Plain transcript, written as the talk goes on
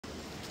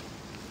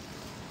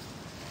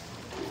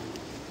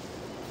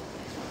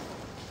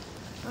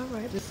All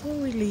right, before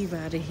we leave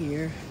out of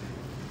here,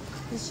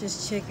 let's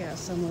just check out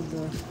some of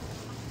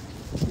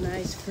the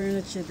nice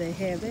furniture they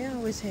have. They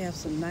always have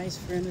some nice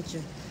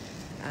furniture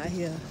out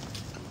here.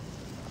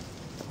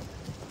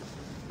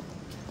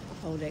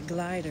 Oh, that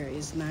glider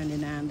is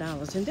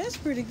 $99, and that's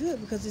pretty good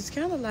because it's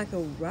kind of like a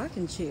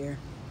rocking chair.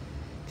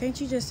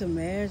 Can't you just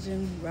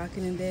imagine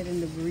rocking in that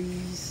in the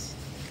breeze?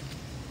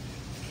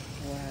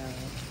 Wow.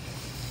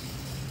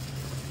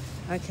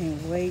 I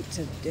can't wait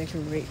to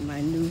decorate my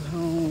new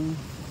home.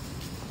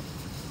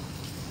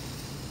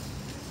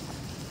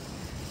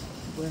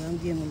 But I'm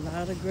getting a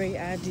lot of great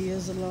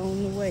ideas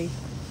along the way.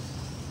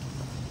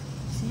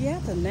 See, you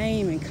have to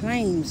name and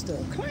claim stuff.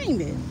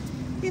 Claim it.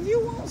 If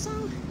you want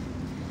some,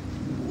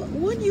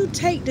 wouldn't you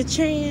take the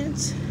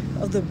chance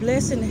of the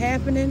blessing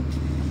happening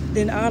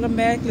than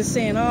automatically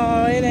saying,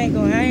 oh, it ain't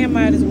going, I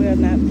might as well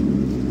not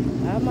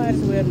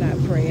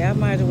pray. I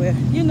might as well,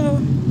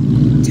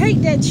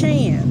 take that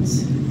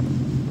chance.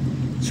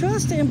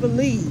 Trust and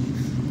believe.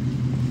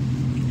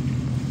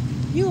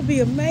 You'll be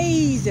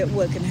amazed at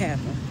what can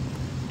happen.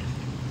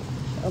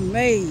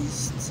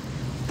 Amazed.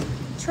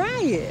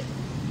 Try it.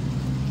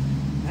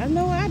 I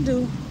know I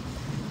do.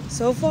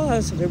 So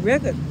far, so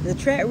the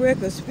track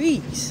record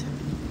speaks.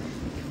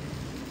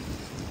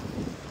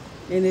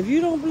 And if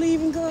you don't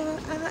believe in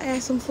God, I'll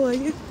ask him for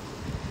you.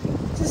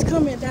 Just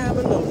comment down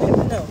below. Let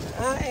me know.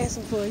 I'll ask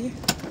him for you.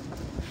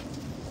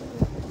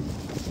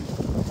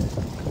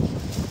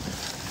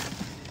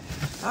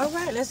 All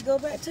right, let's go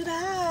back to the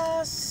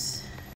house.